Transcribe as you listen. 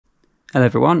Hello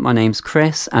everyone, my name's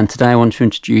Chris and today I want to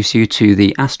introduce you to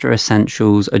the Astro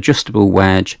Essentials adjustable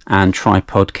wedge and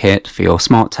tripod kit for your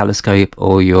smart telescope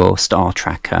or your star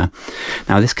tracker.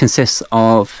 Now this consists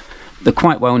of the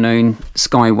quite well-known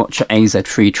Skywatcher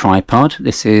AZ3 tripod.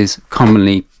 This is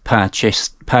commonly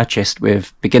purchased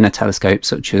with beginner telescopes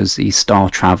such as the Star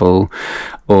Travel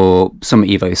or some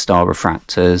Evo Star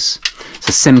refractors. It's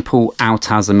a simple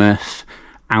out azimuth,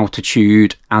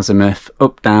 altitude, azimuth,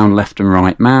 up, down, left and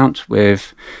right mount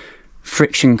with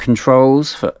friction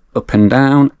controls for up and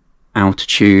down,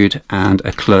 altitude, and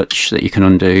a clutch that you can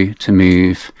undo to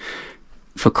move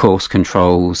for course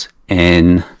controls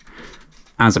in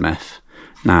azimuth.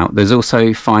 Now there's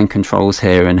also fine controls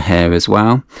here and here as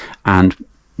well, and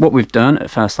what we've done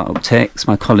at First Light Optics,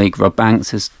 my colleague Rob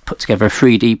Banks has put together a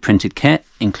 3D printed kit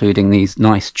including these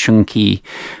nice chunky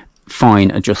fine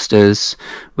adjusters,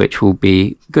 which will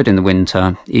be good in the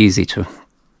winter, easy to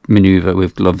maneuver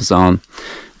with gloves on.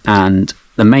 And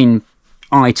the main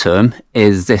item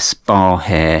is this bar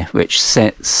here, which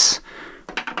sits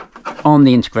on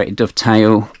the integrated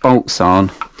dovetail, bolts on,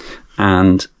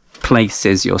 and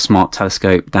places your smart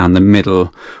telescope down the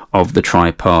middle of the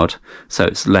tripod so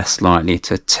it's less likely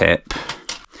to tip.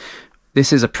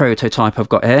 This is a prototype I've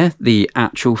got here. The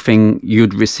actual thing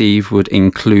you'd receive would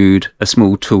include a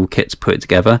small toolkit to put it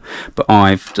together, but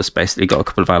I've just basically got a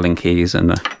couple of Allen keys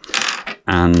and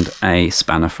a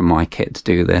spanner from my kit to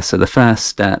do this. So the first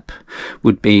step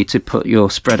would be to put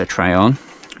your spreader tray on.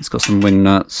 It's got some wing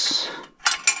nuts.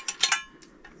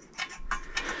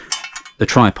 The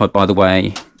tripod, by the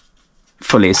way,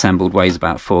 fully assembled, weighs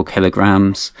about 4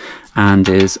 kilograms and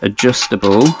is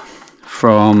adjustable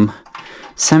from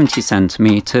 70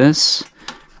 centimeters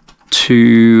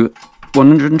to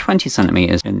 120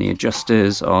 centimeters. And the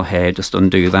adjusters are here, just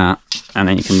undo that and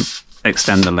then you can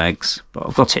extend the legs, but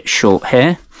I've got it short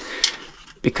here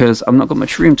because I've not got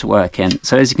much room to work in.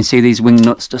 So as you can see, these wing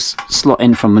nuts just slot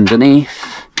in from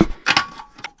underneath.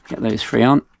 Get those free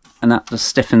on and that just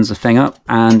stiffens the thing up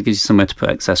and gives you somewhere to put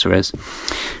accessories.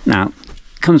 Now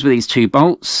it comes with these 2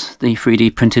 bolts, the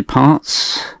 3D printed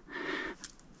parts,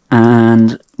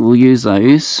 and we'll use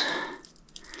those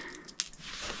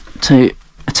to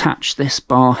attach this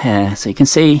bar here. So you can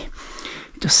see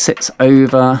it just sits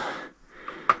over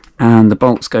and the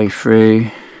bolts go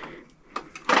through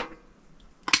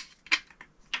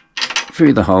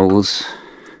the holes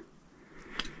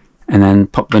and then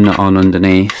pop the nut on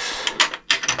underneath,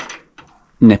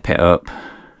 nip it up,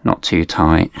 not too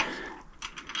tight.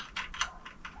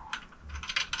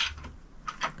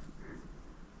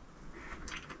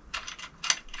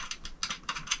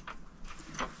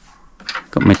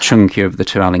 Got my chunkier of the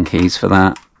 2 Allen keys for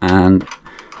that and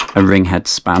a ring head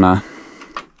spanner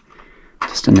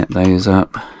just to nip those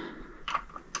up.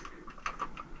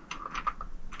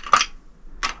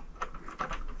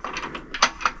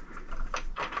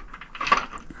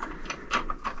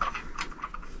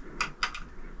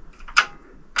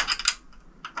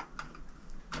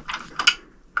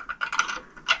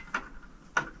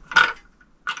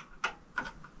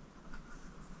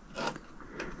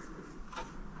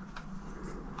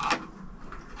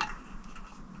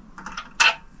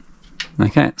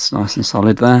 Okay, it's nice and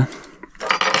solid there.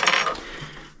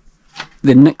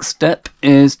 The next step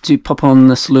is to pop on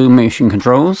the slow motion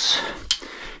controls.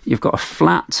 You've got a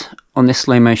flat on this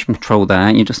slow motion control there,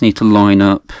 and you just need to line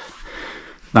up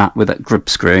that with that grub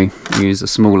screw. Use a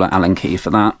smaller Allen key for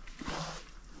that.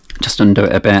 Just undo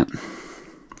it a bit.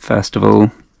 First of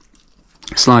all,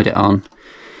 slide it on.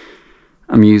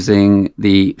 I'm using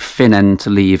the thin end to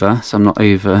lever, so I'm not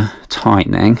over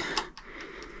tightening,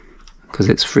 because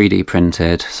it's 3D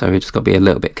printed, so we just got to be a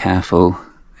little bit careful. There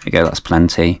you go, that's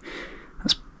plenty.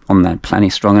 That's on there, plenty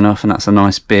strong enough, and that's a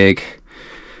nice big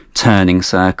turning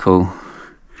circle.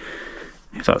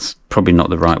 If that's probably not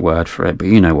the right word for it, but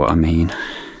you know what I mean.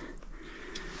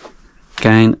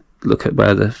 Again, look at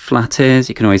where the flat is.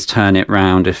 You can always turn it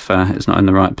round if it's not in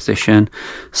the right position.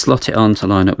 Slot it on to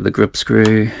line up with the grub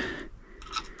screw,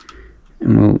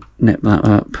 and we'll nip that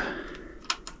up.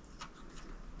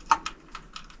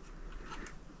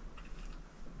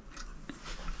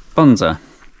 Bonza.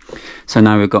 So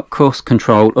now we've got course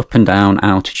control up and down,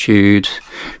 altitude,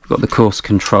 we've got the course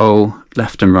control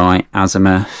left and right,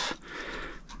 azimuth,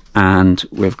 and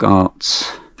we've got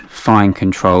fine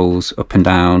controls up and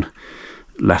down,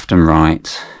 left and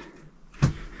right.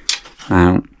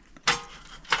 Now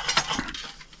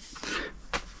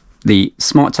the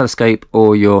smart telescope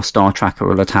or your star tracker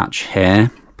will attach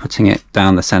here, putting it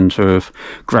down the centre of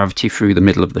gravity through the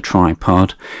middle of the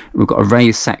tripod. We've got a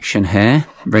raised section here,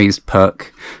 raised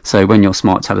puck, so when your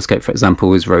smart telescope, for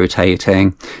example, is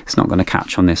rotating, it's not going to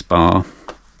catch on this bar.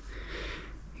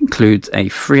 Includes a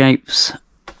 3/8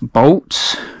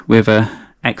 bolt with a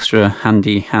extra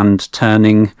handy hand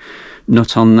turning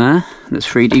nut on there that's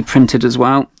 3D printed as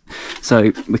well,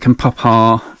 so we can pop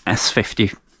our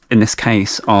S50 in this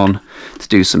case on to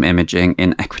do some imaging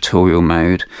in equatorial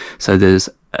mode. So there's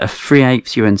a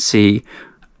 3/8 UNC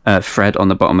thread on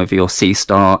the bottom of your C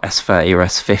Star S30 or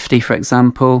S50, for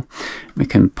example. We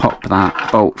can pop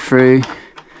that bolt through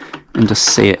and just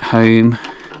see it home,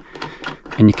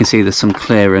 and you can see there's some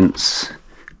clearance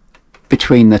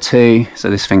between the two, so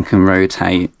this thing can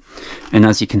rotate. And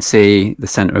as you can see, the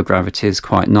centre of gravity is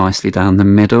quite nicely down the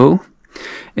middle.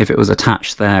 If it was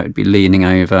attached there, it would be leaning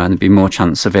over and there'd be more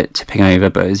chance of it tipping over,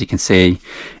 but as you can see,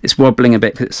 it's wobbling a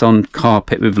bit because it's on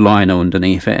carpet with lino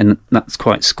underneath it, and that's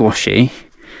quite squashy.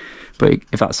 But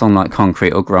if that's on like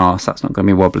concrete or grass, that's not going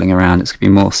to be wobbling around, it's going to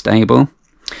be more stable.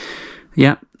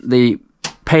 Yeah, the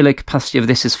payload capacity of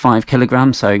this is 5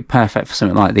 kilograms, so perfect for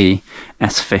something like the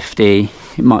S50.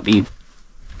 It might be,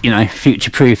 you know,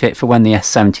 future-proof it for when the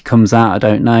S70 comes out. I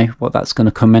don't know what that's going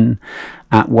to come in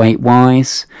at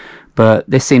weight-wise, but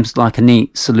this seems like a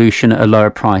neat solution at a lower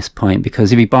price point,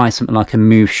 because if you buy something like a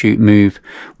move, shoot, move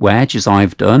wedge, as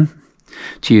I've done,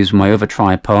 to use my other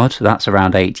tripod, that's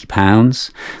around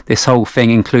 £80. This whole thing,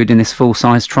 including this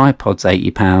full-size tripod's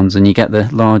 £80, and you get the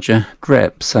larger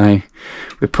grip. So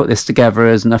we put this together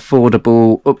as an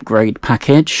affordable upgrade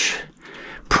package,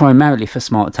 primarily for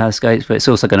smart telescopes, but it's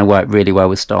also going to work really well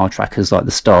with star trackers like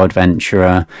the Star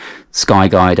Adventurer, Sky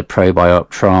Guider Pro by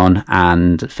Optron,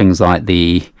 and things like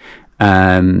the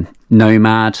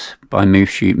Nomad by Move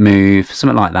Shoot Move,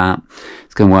 something like that.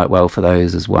 It's going to work well for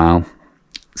those as well.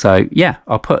 So yeah,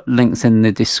 I'll put links in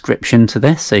the description to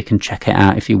this so you can check it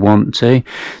out if you want to.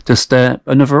 Just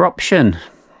another option.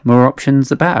 More options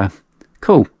the better.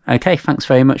 Cool. Okay, thanks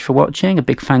very much for watching. A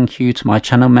big thank you to my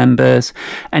channel members.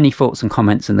 Any thoughts and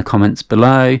comments in the comments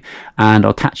below, and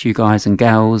I'll catch you guys and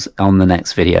gals on the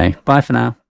next video. Bye for now.